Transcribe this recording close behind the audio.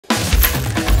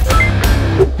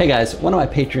Hey guys, one of my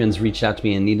patrons reached out to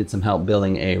me and needed some help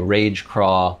building a Rage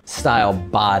Craw style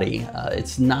body.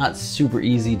 It's not super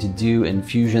easy to do in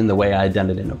Fusion the way I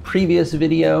done it in a previous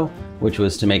video, which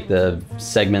was to make the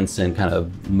segments and kind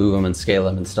of move them and scale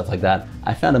them and stuff like that.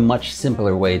 I found a much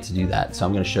simpler way to do that, so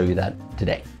I'm gonna show you that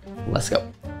today. Let's go.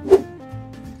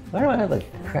 Why do I have like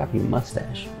a crappy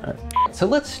mustache? All right. So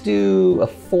let's do a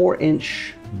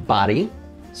 4-inch body.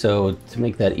 So to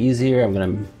make that easier, I'm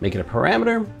gonna make it a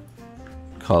parameter.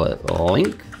 Call it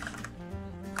length,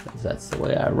 because that's the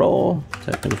way I roll.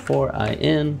 Type in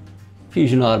 4in.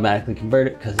 Fusion will automatically convert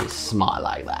it because it's smart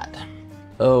like that.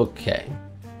 Okay,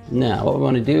 now what we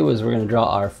want to do is we're going to draw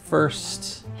our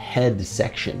first head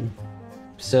section.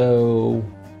 So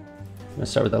I'm going to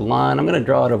start with a line. I'm going to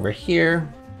draw it over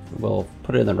here. We'll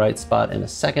put it in the right spot in a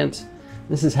second.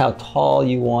 This is how tall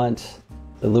you want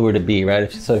the lure to be,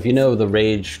 right? So if you know the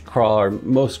Rage Craw or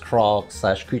most crawl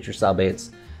 / creature style baits,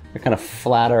 they're kind of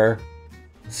flatter,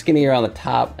 skinnier on the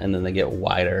top, and then they get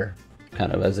wider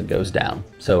kind of as it goes down.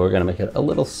 So we're gonna make it a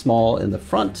little small in the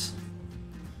front.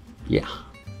 Yeah.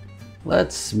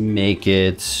 Let's make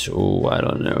it, oh, I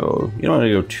don't know. You don't wanna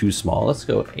go too small. Let's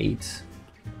go 8.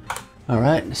 All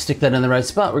right, stick that in the right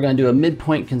spot. We're gonna do a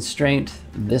midpoint constraint,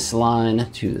 this line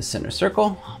to the center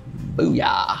circle.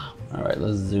 Booyah. All right,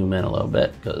 let's zoom in a little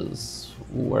bit because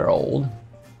we're old.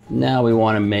 Now we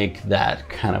want to make that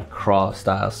kind of craw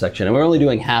style section. And we're only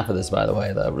doing half of this, by the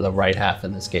way, the right half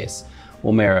in this case.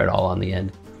 We'll mirror it all on the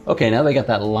end. Okay, now they got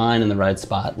that line in the right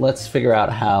spot. Let's figure out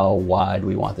how wide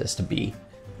we want this to be.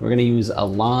 We're going to use a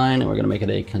line and we're going to make it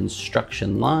a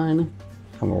construction line.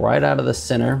 Come right out of the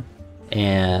center.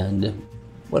 And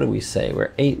what do we say?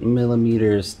 We're 8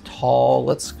 millimeters tall.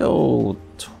 Let's go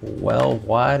 12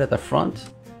 wide at the front.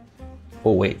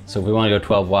 Oh wait, so if we want to go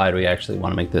 12 wide, we actually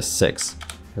want to make this 6.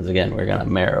 Because again, we're gonna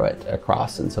narrow it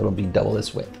across, and so it'll be double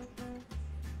this width.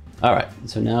 All right,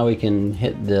 so now we can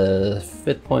hit the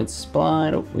fit point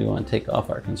spline. Oh, we wanna take off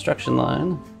our construction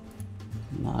line.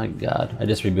 My God, I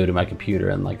just rebooted my computer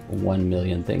and like 1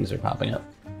 million things are popping up.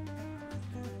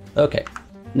 Okay,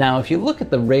 now if you look at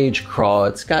the Rage Craw,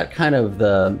 it's got kind of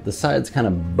the sides kind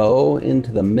of bow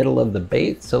into the middle of the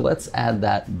bait. So let's add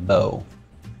that bow.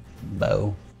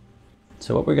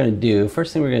 So what we're gonna do,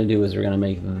 first thing we're gonna do is we're gonna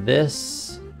make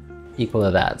this equal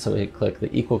to that. So we click the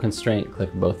equal constraint,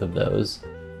 click both of those.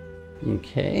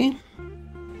 Okay,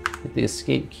 hit the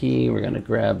escape key, we're gonna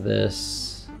grab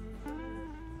this.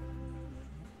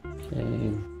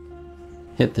 Okay,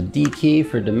 hit the D key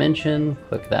for dimension,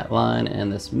 click that line,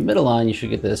 and this middle line, you should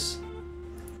get this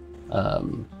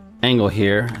angle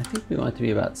here. I think we want it to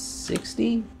be about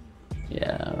 60.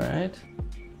 Yeah, all right.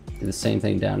 Do the same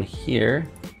thing down here.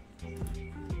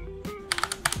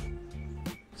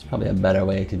 Probably a better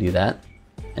way to do that.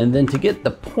 And then to get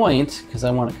the point, because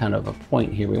I want kind of a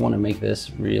point here, we want to make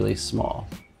this really small.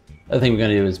 Other thing we're going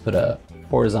to do is put a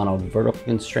horizontal vertical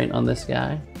constraint on this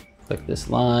guy. Click this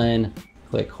line,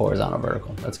 click horizontal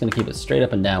vertical. That's going to keep it straight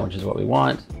up and down, which is what we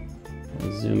want.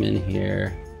 We'll zoom in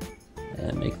here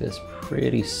and make this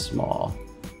pretty small.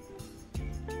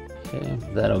 Okay,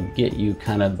 that'll get you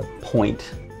kind of the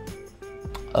point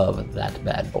of that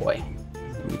bad boy.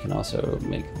 We can also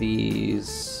make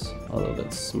these a little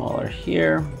bit smaller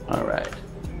here. All right,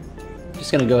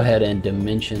 just gonna go ahead and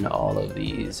dimension all of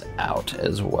these out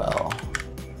as well.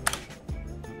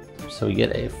 So we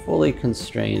get a fully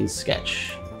constrained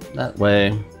sketch. That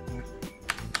way,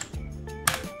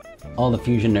 all the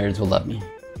Fusion nerds will love me.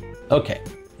 Okay,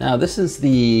 now this is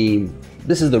the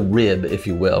rib, if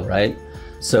you will, right?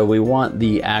 So we want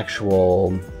the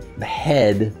actual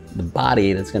head, the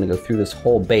body that's gonna go through this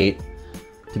whole bait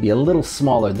to be a little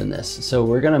smaller than this. So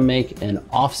we're gonna make an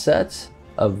offset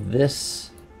of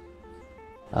this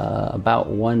about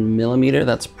 1 millimeter.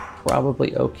 That's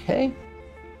probably okay.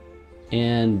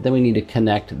 And then we need to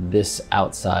connect this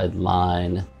outside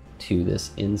line to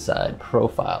this inside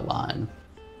profile line.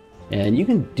 And you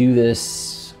can do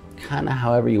this kind of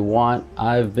however you want.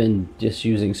 I've been just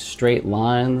using straight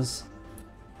lines.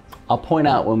 I'll point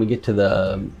out when we get to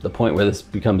the point where this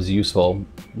becomes useful,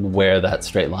 where that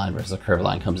straight line versus a curved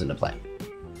line comes into play.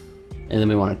 And then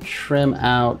we want to trim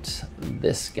out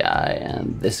this guy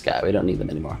and this guy. We don't need them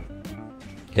anymore.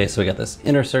 Okay, so we got this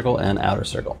inner circle and outer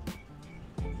circle.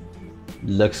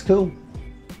 Looks cool.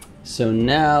 So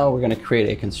now we're going to create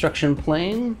a construction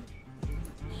plane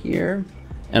here.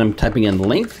 And I'm typing in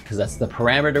length because that's the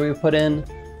parameter we put in.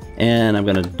 And I'm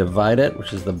going to divide it,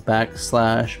 which is the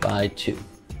backslash by 2.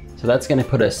 So that's going to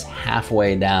put us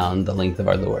halfway down the length of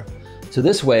our lure. So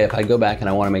this way, if I go back and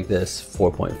I want to make this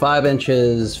 4.5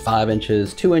 inches, 5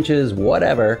 inches, 2 inches,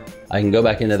 whatever, I can go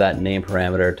back into that name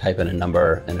parameter, type in a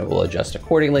number, and it will adjust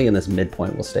accordingly, and this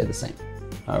midpoint will stay the same.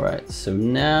 All right, so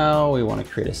now we want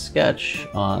to create a sketch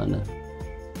on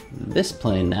this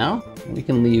plane now. We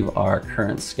can leave our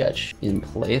current sketch in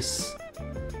place.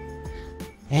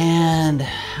 And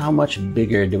how much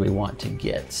bigger do we want to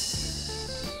get?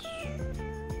 Just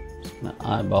gonna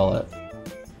eyeball it.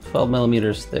 12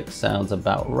 millimeters thick sounds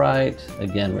about right.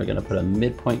 Again, we're gonna put a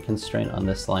midpoint constraint on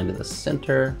this line to the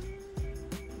center.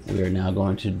 We are now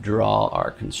going to draw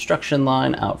our construction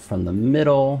line out from the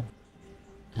middle.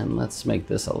 And let's make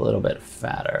this a little bit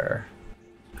fatter.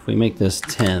 If we make this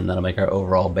 10, that'll make our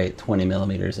overall bait 20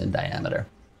 millimeters in diameter.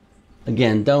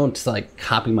 Again, don't like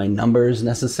copy my numbers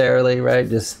necessarily, right?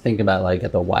 Just think about like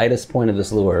at the widest point of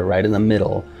this lure, right in the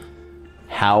middle,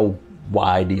 how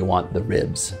wide do you want the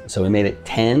ribs? So we made it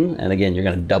 10, and again, you're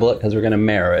gonna double it because we're gonna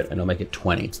mirror it, and it'll make it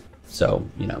 20. So,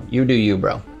 you know, you do you,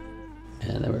 bro.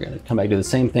 And then we're gonna come back to the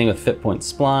same thing with fit point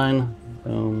spline.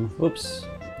 Boom, whoops.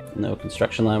 No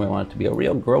construction line, we want it to be a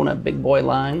real grown-up big boy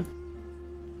line.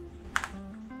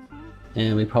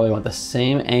 And we probably want the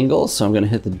same angle, so I'm gonna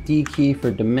hit the D key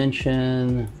for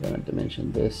dimension. I'm gonna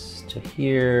dimension this to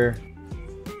here,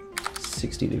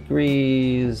 60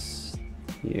 degrees,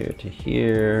 here to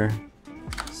here,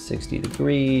 60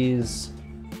 degrees.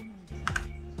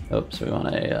 Oops, we want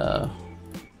a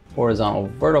horizontal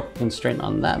vertical constraint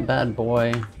on that bad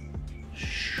boy.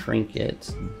 Shrink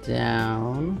it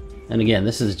down. And again,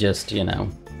 this is just, you know,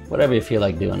 whatever you feel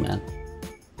like doing, man.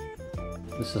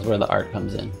 This is where the art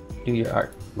comes in. Do your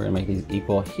art. We're gonna make these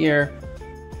equal here.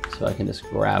 So I can just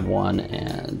grab one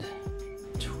and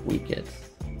tweak it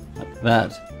like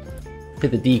that.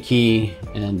 Hit the D key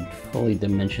and fully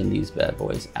dimension these bad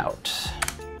boys out.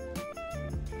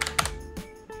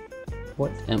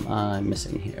 What am I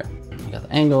missing here? I got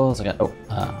the angles, I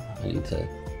need to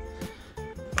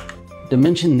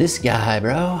dimension this guy,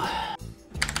 bro.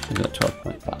 I got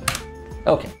 12.5.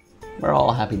 Okay, we're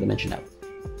all happy dimension out.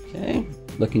 Okay,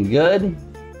 looking good.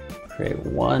 Create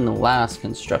one last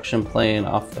construction plane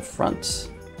off the front,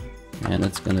 and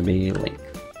it's gonna be link.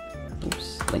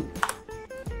 Oops, link.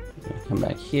 I'm gonna come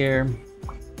back here.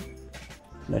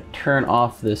 I'm gonna turn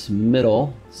off this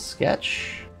middle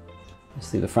sketch.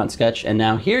 Just leave the front sketch, and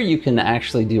now here you can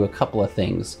actually do a couple of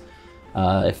things.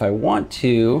 If I want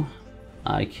to,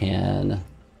 I can,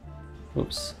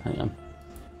 oops, hang on.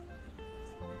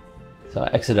 So I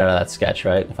exit out of that sketch,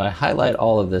 right? If I highlight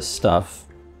all of this stuff,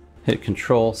 hit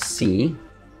Control C,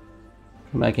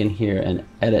 come back in here and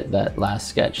edit that last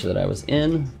sketch that I was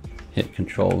in, hit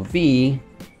Control V,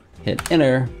 hit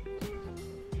Enter,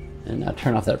 and now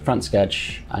turn off that front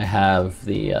sketch. I have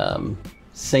the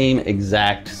same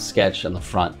exact sketch on the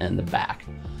front and the back.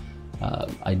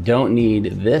 I don't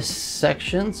need this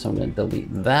section, so I'm gonna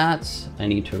delete that. I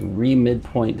need to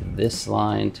re-midpoint this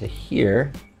line to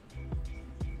here.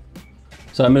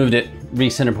 So I moved it,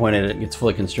 re-center pointed it, it's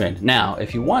fully constrained. Now,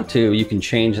 if you want to, you can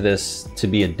change this to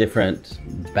be a different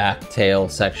back tail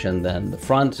section than the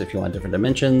front if you want different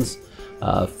dimensions.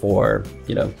 For,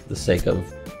 you know, the sake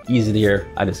of easier,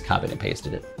 I just copied and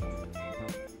pasted it.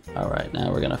 All right,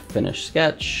 now we're gonna finish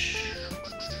sketch.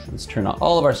 Let's turn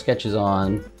all of our sketches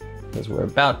on because we're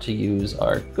about to use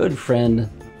our good friend,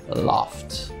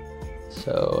 Loft.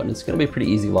 So, and it's gonna be a pretty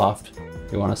easy loft.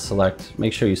 You wanna select,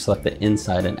 make sure you select the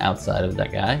inside and outside of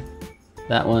that guy.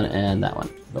 That one and that one,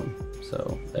 boom.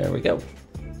 So there we go.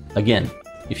 Again,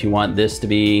 if you want this to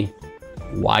be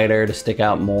wider, to stick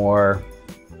out more,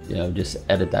 you know, just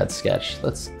edit that sketch.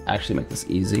 Let's actually make this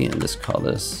easy and just call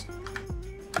this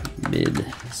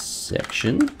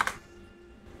midsection.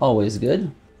 Always good.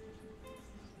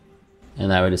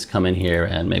 And I would just come in here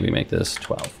and maybe make this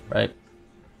 12, right?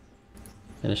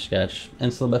 Finish sketch, and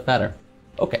it's a little bit fatter.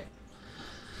 Okay.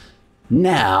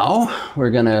 Now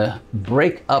we're gonna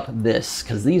break up this,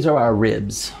 because these are our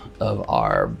ribs of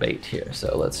our bait here.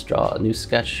 So let's draw a new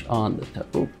sketch on the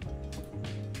top. Oop.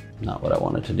 Not what I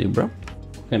wanted to do, bro.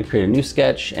 We're gonna create a new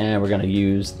sketch and we're gonna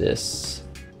use this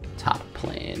top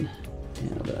plane.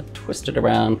 And I'm gonna twist it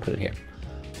around, put it here.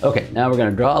 Okay, now we're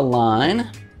gonna draw a line,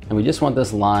 and we just want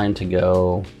this line to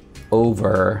go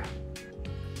over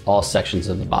all sections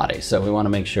of the body. So we wanna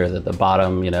make sure that the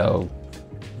bottom, you know,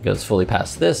 goes fully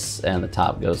past this and the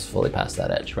top goes fully past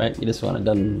that edge, right? You just want it,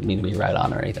 doesn't need to be right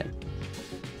on or anything.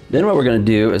 Then what we're gonna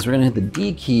do is we're gonna hit the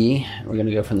D key. We're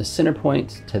gonna go from the center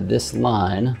point to this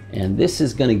line, and this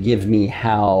is gonna give me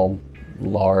how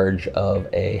large of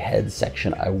a head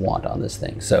section I want on this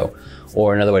thing. So,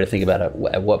 or another way to think about it,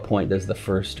 at what point does the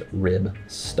first rib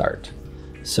start?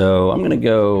 So I'm gonna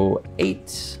go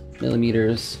 8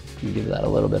 millimeters. Give that a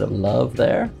little bit of love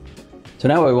there. So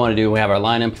now what we want to do, we have our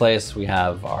line in place. We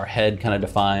have our head kind of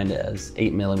defined as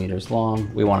 8 millimeters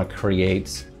long. We want to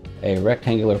create a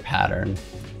rectangular pattern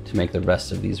to make the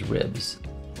rest of these ribs.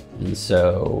 And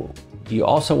so you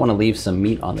also want to leave some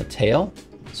meat on the tail.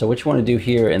 So what you want to do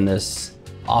here in this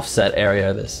offset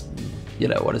area, this, you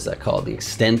know, what is that called? The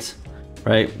extent,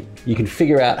 right? You can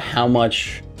figure out how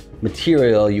much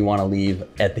material you want to leave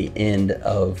at the end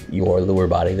of your lure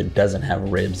body that doesn't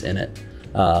have ribs in it.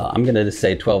 I'm gonna just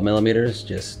say 12 millimeters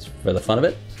just for the fun of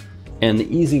it. And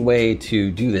the easy way to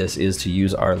do this is to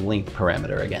use our length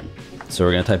parameter again. So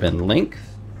we're gonna type in length,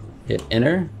 hit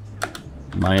enter,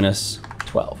 minus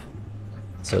 12.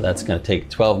 So that's gonna take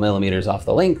 12 millimeters off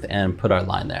the length and put our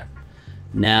line there.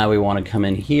 Now we wanna come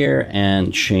in here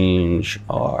and change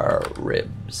our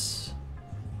ribs.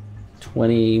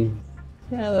 20,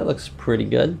 yeah, that looks pretty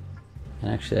good.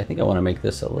 And actually, I think I wanna make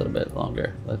this a little bit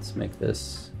longer. Let's make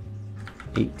this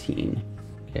 18.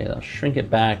 Okay, I'll shrink it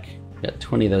back. Got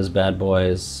 20 of those bad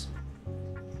boys.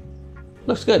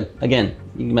 Looks good. Again,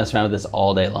 you can mess around with this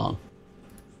all day long.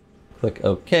 Click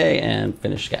OK and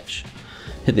finish sketch.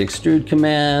 Hit the extrude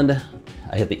command.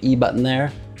 I hit the E button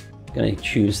there. Gonna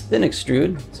choose thin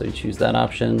extrude, so you choose that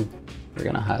option. We're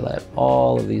gonna highlight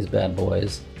all of these bad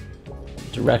boys.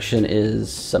 Direction is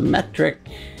symmetric.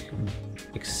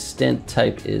 Extent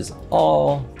type is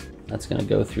all. That's gonna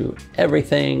go through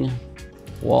everything.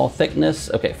 Wall thickness.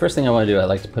 Okay, first thing I want to do, I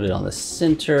like to put it on the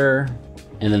center.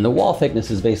 And then the wall thickness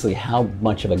is basically how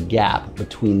much of a gap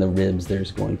between the ribs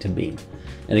there's going to be.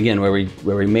 And again, where we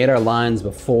made our lines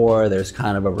before, there's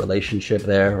kind of a relationship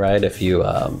there, right? If you,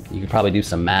 you could probably do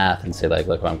some math and say like,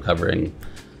 look, I'm covering,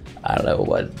 I don't know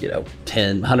what,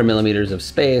 100 millimeters of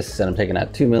space, and I'm taking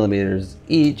out 2 millimeters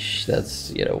each.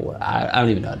 That's, I don't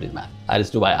even know how to do the math. I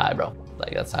just do by eye, bro.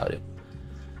 Like, that's how I do.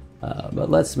 But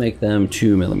let's make them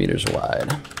 2 millimeters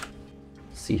wide.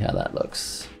 See how that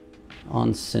looks.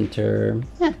 On center,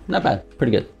 not bad,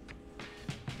 pretty good.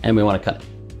 And we want to cut it.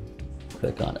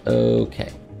 Click on OK.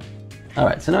 All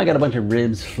right, so now I got a bunch of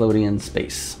ribs floating in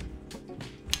space.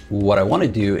 What I want to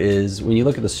do is, when you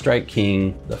look at the Strike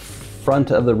King, the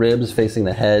front of the ribs facing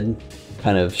the head,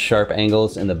 kind of sharp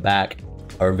angles, and the back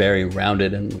are very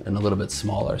rounded and a little bit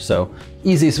smaller. So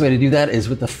easiest way to do that is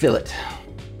with the fillet.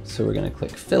 So we're gonna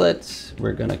click fillet.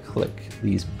 We're gonna click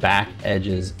these back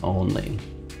edges only,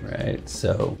 right?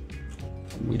 So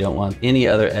we don't want any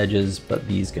other edges but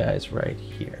these guys right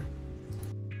here.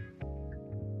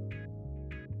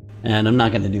 And I'm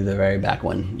not gonna do the very back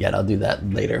one yet. I'll do that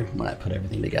later when I put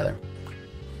everything together.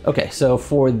 Okay, so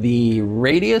for the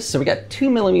radius, so we got 2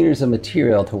 millimeters of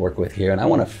material to work with here, and I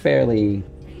want a fairly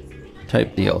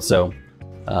tight deal. So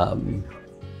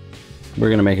we're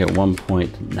gonna make it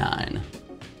 1.9.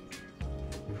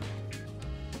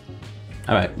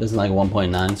 All right, this is like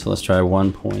 1.9, so let's try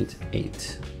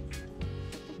 1.8.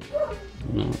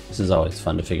 No, this is always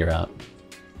fun to figure out.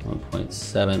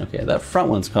 1.7, okay, that front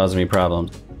one's causing me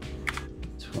problems.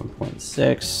 It's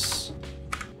 1.6,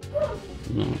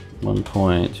 no,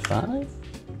 1.5.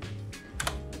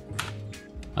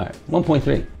 All right,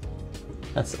 1.3.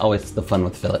 That's always the fun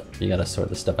with fillet. You gotta sort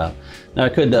this stuff out. Now I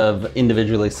could have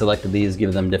individually selected these,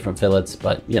 give them different fillets,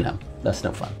 but that's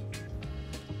no fun.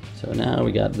 So now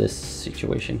we got this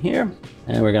situation here,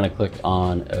 and we're gonna click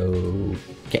on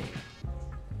OK.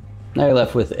 Now you're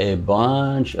left with a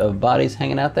bunch of bodies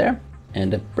hanging out there.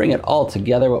 And to bring it all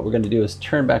together, what we're gonna do is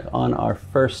turn back on our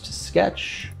first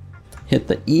sketch, hit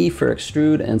the E for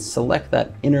extrude, and select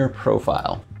that inner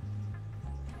profile.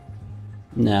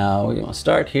 Now we wanna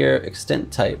start here,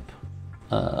 extent type.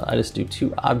 I just do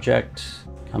to object,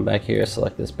 come back here,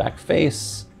 select this back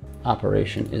face.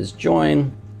 Operation is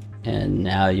join. And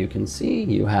now you can see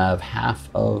you have half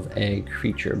of a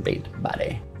creature bait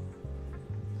body.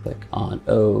 Click on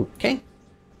OK.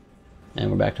 And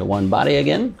we're back to one body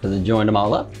again because it joined them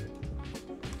all up.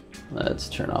 Let's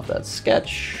turn off that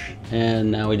sketch. And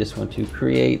now we just want to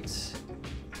create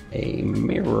a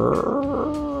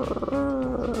mirror.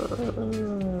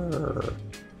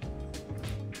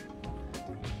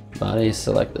 Body,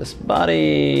 select this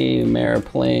body, mirror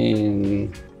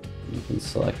plane. You can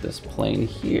select this plane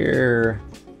here,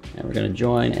 and we're gonna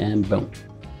join, and boom.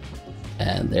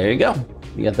 And there you go.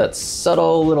 You got that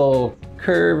subtle little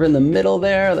curve in the middle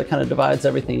there that kind of divides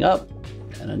everything up,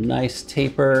 and a nice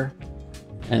taper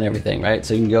and everything, right?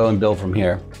 So you can go and build from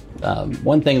here.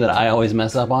 One thing that I always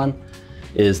mess up on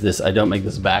is this, I don't make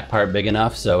this back part big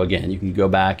enough. So again, you can go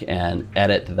back and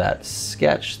edit that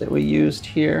sketch that we used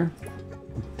here.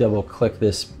 Double click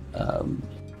this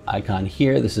icon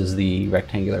here. This is the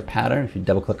rectangular pattern. If you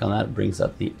double click on that, it brings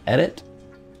up the edit.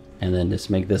 And then just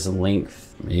make this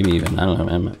length, maybe even, I don't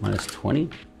know, minus 20?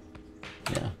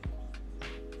 Yeah.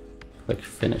 Click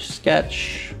finish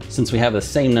sketch. Since we have the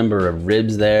same number of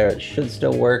ribs there, it should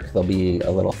still work. They'll be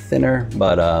a little thinner,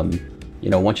 but you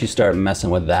know, once you start messing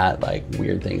with that, like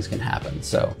weird things can happen.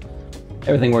 So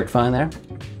everything worked fine there.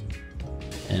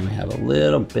 And we have a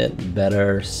little bit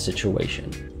better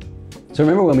situation. So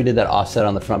remember when we did that offset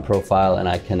on the front profile and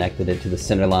I connected it to the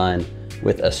center line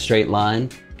with a straight line?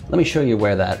 Let me show you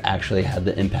where that actually had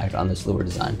the impact on this lure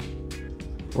design.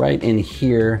 Right in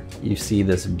here, you see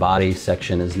this body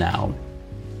section is now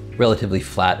relatively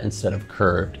flat instead of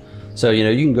curved. So, you know,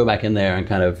 you can go back in there and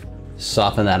kind of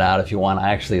soften that out if you want.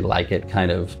 I actually like it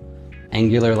kind of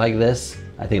angular like this.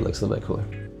 I think it looks a little bit cooler.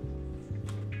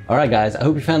 All right, guys, I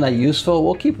hope you found that useful.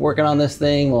 We'll keep working on this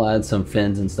thing. We'll add some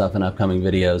fins and stuff in upcoming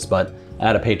videos, but I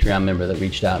had a Patreon member that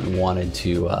reached out and wanted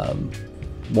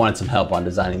some help on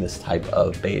designing this type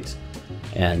of bait.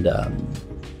 And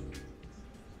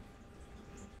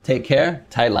take care,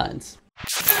 tight lines.